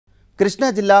కృష్ణా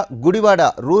జిల్లా గుడివాడ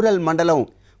రూరల్ మండలం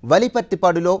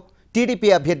వలిపర్తిపాడులో TDP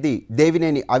అభ్యర్థి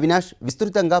దేవినేని అవినాష్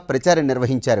విస్తృతంగా ప్రచారం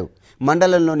నిర్వహించారు.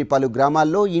 మండలంలోని పలు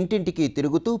గ్రామాల్లో ఇంటింటికి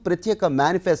తిరుగుతూ ప్రత్యేక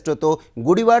మేనిఫెస్టోతో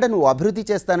గుడివాడను అభివృద్ధి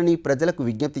చేస్తానని ప్రజలకు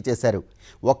విజ్ఞప్తి చేశారు.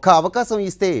 ఒక్క అవకాశం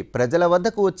ఇస్తే ప్రజల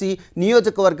వద్దకు వచ్చి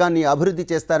నియోజకవర్గాన్ని అభివృద్ధి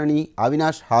చేస్తారని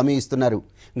అవినాష్ హామీ ఇస్తున్నారు.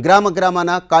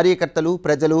 గ్రామాన కార్యకర్తలు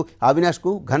ప్రజలు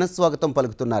అవినాష్కు ఘన స్వాగతం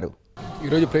పలుకుతున్నారు.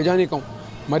 ఈరోజు ప్రజానీకం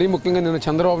మరీ ముఖ్యంగా నిన్న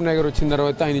చంద్రబాబు నాయుడు వచ్చిన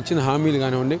తర్వాత ఆయన ఇచ్చిన హామీలు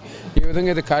కానివ్వండి, ఏ విధంగా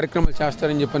అయితే కార్యక్రమాలు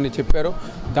చేస్తారని చెప్పని చెప్పారో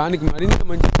దానికి మరింత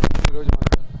మంచి ఈరోజు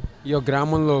మాకు ఈ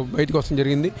గ్రామంలో బయటకు వస్తడం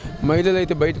జరిగింది. మహిళలు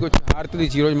అయితే బయటకు వచ్చి హారతులు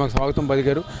ఇచ్చి ఈరోజు మాకు స్వాగతం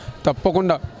పలికారు.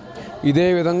 తప్పకుండా ఇదే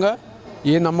విధంగా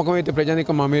ఏ నమ్మకం అయితే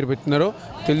ప్రజానీకం మా మీద పెట్టినారో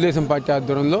తెలుగుదేశం పార్టీ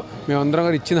ఆధ్వర్యంలో మేమందరం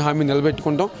గారు ఇచ్చిన హామీ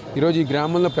నిలబెట్టుకుంటాం. ఈరోజు ఈ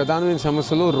గ్రామంలో ప్రధానమైన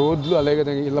సమస్యలు రోడ్లు, అలాగే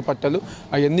ఇళ్ల పట్టాలు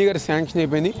అవన్నీ గారు శాంక్షన్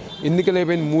అయిపోయింది. ఎన్నికలు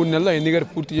అయిపోయింది 3 నెలలు ఎన్ని గారు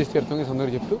పూర్తి చేసి తీరుతామని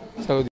సందర్భంగా చెప్తూ సెలవు.